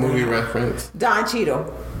have a movie reference. Don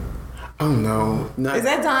Cheadle. Oh no, is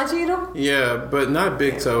that Don Cheadle? Yeah, but not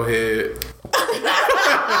Big Toe Head.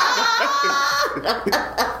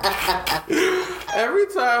 Every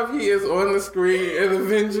time he is on the screen in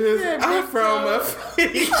Avengers, I frown my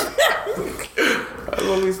face. I'm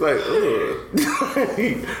always like, ugh.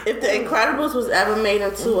 If The Incredibles was ever made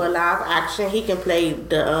into a live action, he can play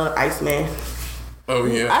the Iceman. Oh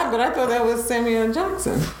yeah. But I thought that was Samuel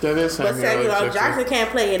Jackson. That is Samuel Jackson. But Samuel Jackson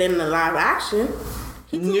can't play it in the live action.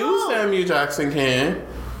 Samuel Jackson can.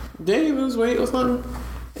 Did he lose weight or something?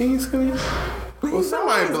 Ain't he skinny? He Well,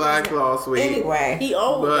 somebody black lost weight. Anyway. He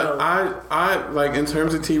old But though. I like in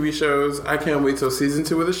terms of TV shows, I can't wait till season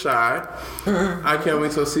 2 of The Chi. I can't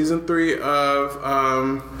wait till season 3 of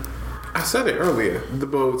I said it earlier, The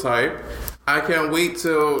Bold Type. I can't wait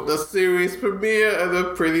till the series premiere of the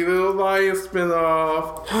Pretty Little Liars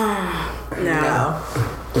spinoff. No.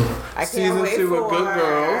 I can't Season wait 2 for of Good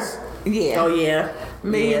Girls. Yeah. Oh yeah.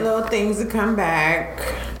 Many little things to come back.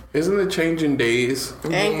 Isn't it Changing Days?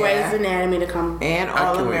 And Yeah. Grey's Anatomy to come. And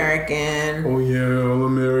All can't wait. American. Oh yeah, All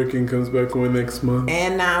American comes back on next month.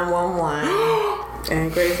 And 911.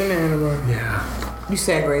 And Grey's Anatomy. Yeah. You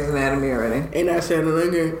said Grey's Anatomy already. And I said it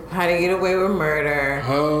again. How to Get Away with Murder.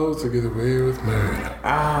 How to Get Away with Murder.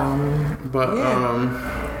 But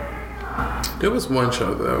there was one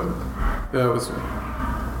show though. That was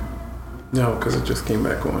no, because it just came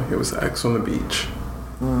back on. It was X on the Beach.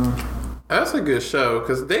 That's a good show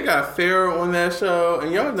because they got Farrah on that show,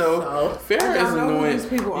 and y'all know Farrah I is don't know who annoying. these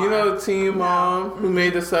people You know are. the Teen Mom who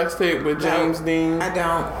made the sex tape with James Dean. I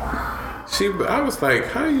don't. I was like,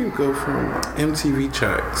 how do you go from MTV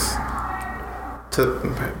checks to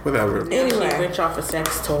whatever? Anyway. She rich off of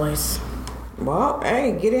sex toys. Well,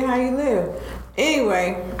 hey, get it how you live.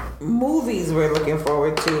 Anyway, movies we're looking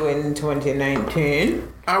forward to in 2019.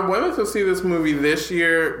 I wanted to see this movie this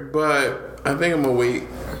year, but I think I'm gonna wait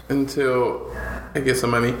until I get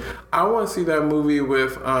some money. I want to see that movie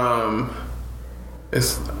with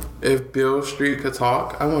If Bill Street Could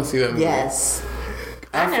Talk. I want to see that movie. Yes.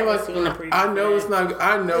 I feel never like- seen a preview. I know it's not.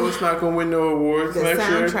 I know it's not gonna win no awards The next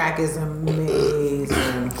year. soundtrack is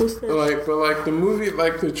amazing. Who's this? But the movie,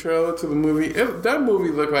 like the trailer to the movie, that movie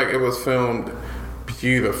looked like it was filmed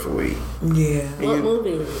beautifully. Yeah. What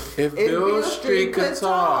movie? If Bill Street Could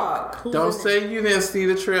Talk. Who's Don't in say you didn't see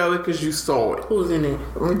the trailer because you saw it. Who's in it?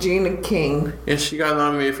 Regina King. And she got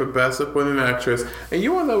nominated for Best Supporting Actress. And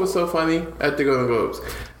you want to know what's so funny at the Golden Globes?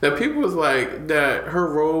 That people was like that her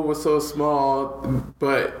role was so small,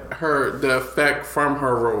 but the effect from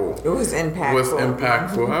her role It was impactful. was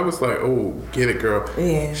impactful. I was like, oh, get it, girl.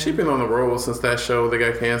 Yeah. She been on the roll since that show that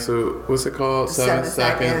got canceled. What's it called? 7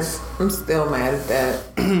 Seconds. I'm still mad at that.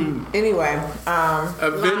 Anyway,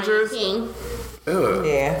 Avengers. Lion King. Ugh.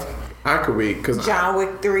 yeah. I could wait because John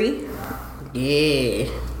Wick 3. Yeah.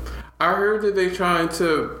 I heard that they trying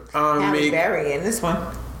to Halle make. Berry in this one.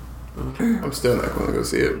 I'm still not going to go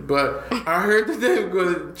see it, but I heard that they were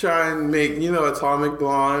going to try and make, Atomic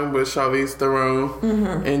Blonde with Charlize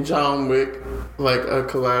Theron and John Wick, like a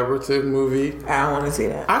collaborative movie. I don't want to see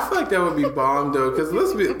that. I feel like that would be bomb though, because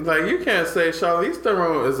let's be like, you can't say Charlize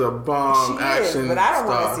Theron is a bomb She action is, but I don't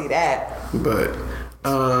star. want to see that. But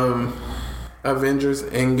Avengers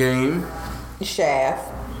Endgame. Shaft.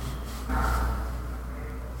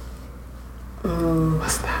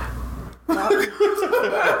 What's that?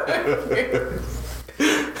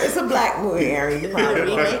 It's a black movie, Aaron. You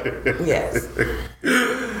probably know. Yes.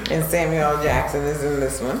 And Samuel L. Jackson is in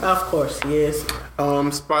this one. Of course, yes.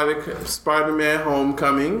 Spider-Man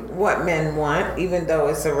Homecoming. What Men Want, even though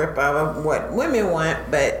it's a rip-off of what women want,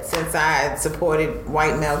 but since I supported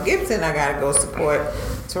white Mel Gibson, I gotta go support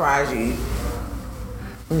Taraji.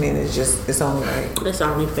 I mean, it's only right. That's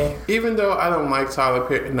only fair. Even though I don't like Tyler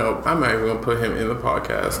Perry, no, I'm not even gonna put him in the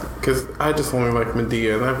podcast because I just only like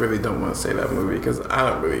Medea, and I really don't want to say that movie because I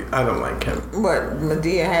don't like him. But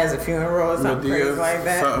Medea has a funeral or something crazy like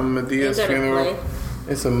that. Medea's Is it a funeral. play?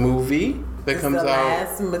 It's a movie that It's comes the out.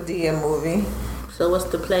 last Medea movie. So what's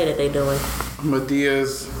the play that they doing?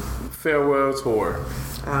 Medea's farewell tour.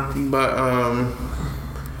 But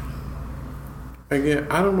again,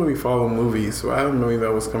 I don't really follow movies, so I don't really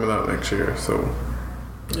know what's coming out next year. So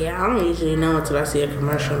Yeah, I don't usually know until I see a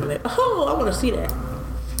commercial and be like, oh, I want to see that.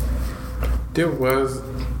 there was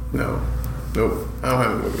nope. I don't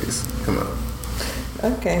have movies come out.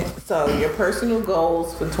 Okay, so your personal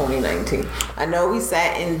goals for 2019. I know we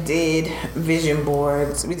sat and did vision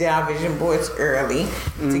boards. We did our vision boards early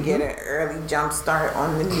to get an early jump start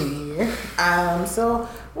on the new year. So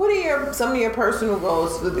what are some of your personal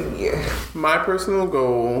goals for the year? My personal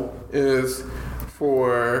goal is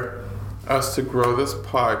for us to grow this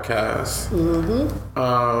podcast.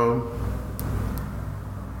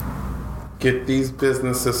 Get these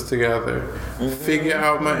businesses together. Figure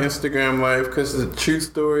out my Instagram life because the true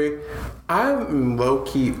story, I'm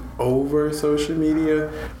low-key over social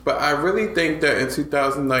media, but I really think that in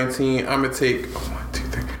 2019, I'm going to take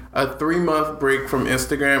a 3-month break from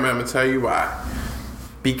Instagram, and I'm going to tell you why.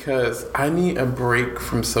 Because I need a break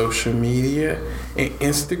from social media, and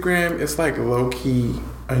Instagram is like low-key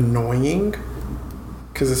annoying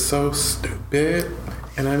because it's so stupid,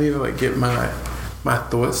 and I need to like get my my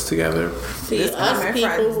thoughts together. See, us people,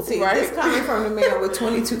 right? This coming from the man with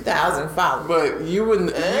 22,000 followers. But you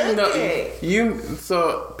wouldn't,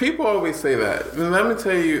 so people always say that. And let me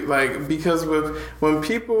tell you, like, because when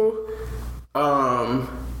people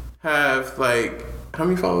have, like, how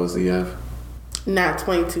many followers do you have? Not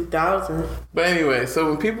 22,000. But anyway, so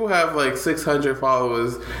when people have like 600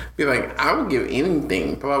 followers, be like, I would give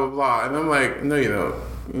anything, blah, blah, blah. And I'm like, no, you don't.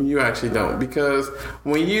 You actually don't. Because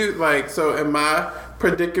when you, like, so in my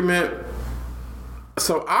predicament,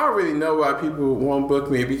 so I already know why people won't book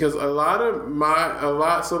me, because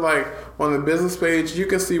so like on the business page, you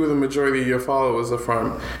can see where the majority of your followers are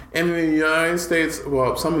from. And in the United States,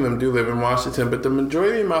 well, some of them do live in Washington, but the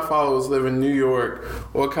majority of my followers live in New York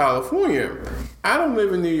or California. I don't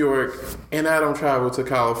live in New York and I don't travel to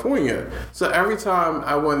California. So every time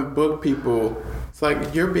I want to book people, it's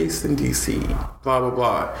like, you're based in DC, blah, blah,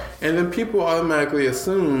 blah. And then people automatically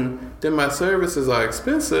assume that my services are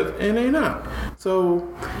expensive, and they're not. So,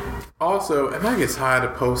 also, and I get tired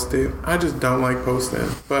of posting. I just don't like posting.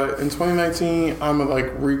 But in 2019, I'm going to,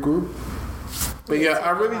 like, regroup. But yeah, I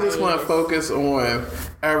really just want to focus on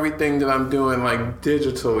everything that I'm doing, like,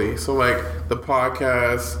 digitally. So, like, the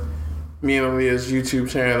podcast, me and Aaliyah's YouTube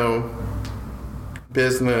channel,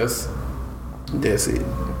 business, that's it.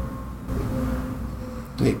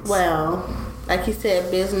 Next. Well, like you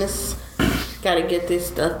said, business, gotta get this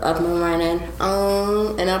stuff up and running.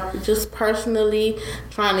 And I'm just personally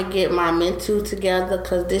trying to get my mental together,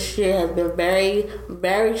 because this year has been very,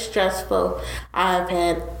 very stressful. I've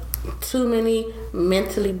had too many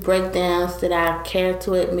mentally breakdowns that I care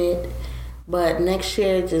to admit. But next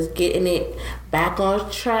year, just getting it back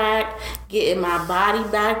on track, getting my body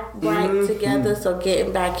back right together, so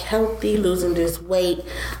getting back healthy, losing this weight,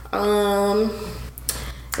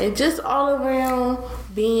 and just all around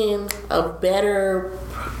being a better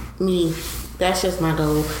me. That's just my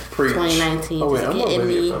goal. Preach. 2019. Oh, wait,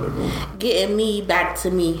 just getting me back to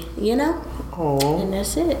me, you know? Oh. And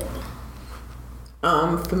that's it.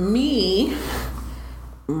 For me,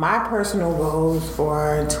 my personal goals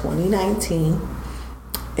for 2019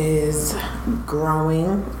 is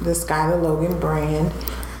growing the Skylar Logan brand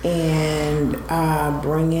and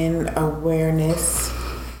bringing awareness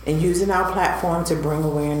and using our platform to bring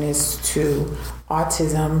awareness to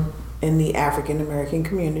autism in the African American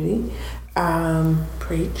community.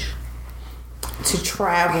 Preach. To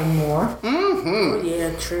travel more. Oh,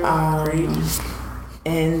 yeah, true. Preach.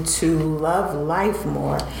 And to love life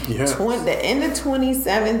more. Yes. The end of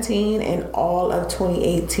 2017 and all of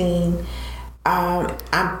 2018,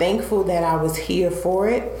 I'm thankful that I was here for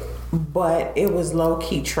it, but it was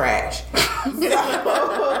low-key trash.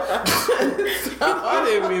 I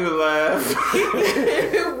didn't mean to laugh.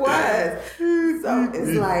 It was. So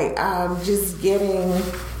it's like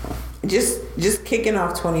just kicking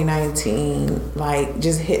off 2019, like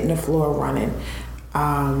just hitting the floor running.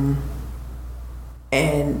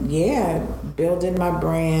 And yeah, building my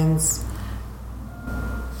brands,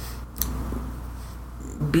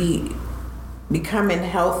 becoming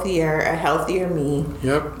healthier, a healthier me.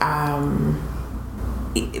 Yep.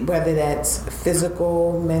 Whether that's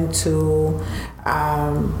physical, mental,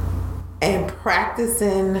 and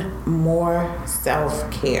practicing more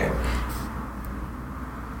self-care.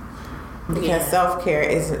 Because self-care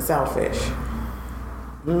isn't selfish.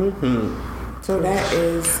 So that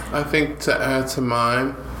is... I think to add to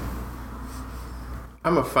mine,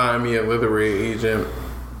 I'm going to find me a literary agent.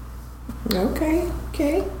 Okay.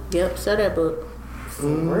 Yep, sell that book. For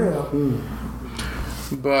real.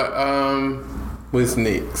 But, what's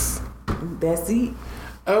next? That's it.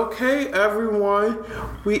 Okay, everyone.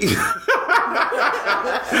 We... You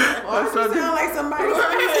sound like somebody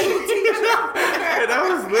teacher. And I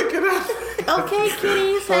was looking at... Okay,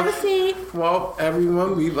 kitties, have a seat. Well,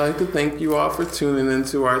 everyone, we'd like to thank you all for tuning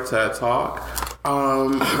into our TED Talk.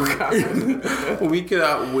 We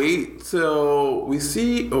cannot wait till we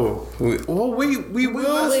see. We will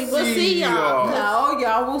see y'all. No,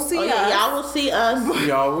 y'all will see us. Y'all will see us.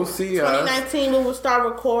 Y'all will see us. 2019, we will start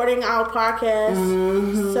recording our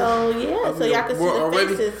podcast. So yeah, so y'all can see the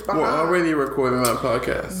faces behind. We're already recording our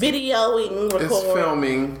podcast. Videoing, record. It's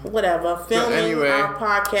filming. Whatever, filming our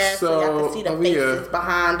podcast, so y'all can see the faces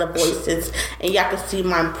behind the voices, and y'all can see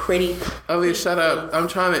my pretty. Aaliyah, shut up! I'm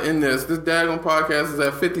trying to end this. This daggone podcast is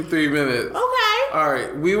at 53 minutes. Okay. All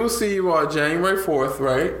right, we will see you all January 4th,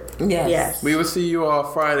 right? Yes. We will see you all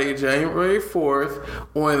Friday, January 4th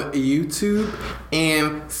on YouTube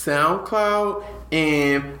and SoundCloud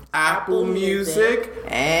and Apple Music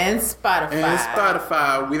and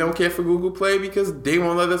Spotify. We don't care for Google Play because they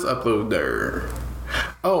won't let us upload there.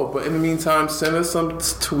 Oh, but in the meantime, send us some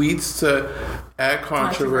tweets to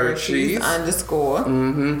 @controversies_.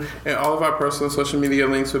 And all of our personal social media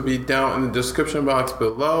links will be down in the description box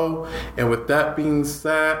below. And with that being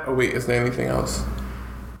said, oh wait, is there anything else?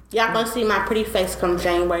 Y'all gonna see my pretty face come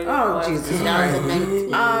January. Oh, Jesus Christ.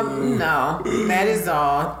 No, that is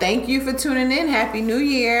all. Thank you for tuning in. Happy New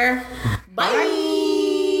Year. Bye.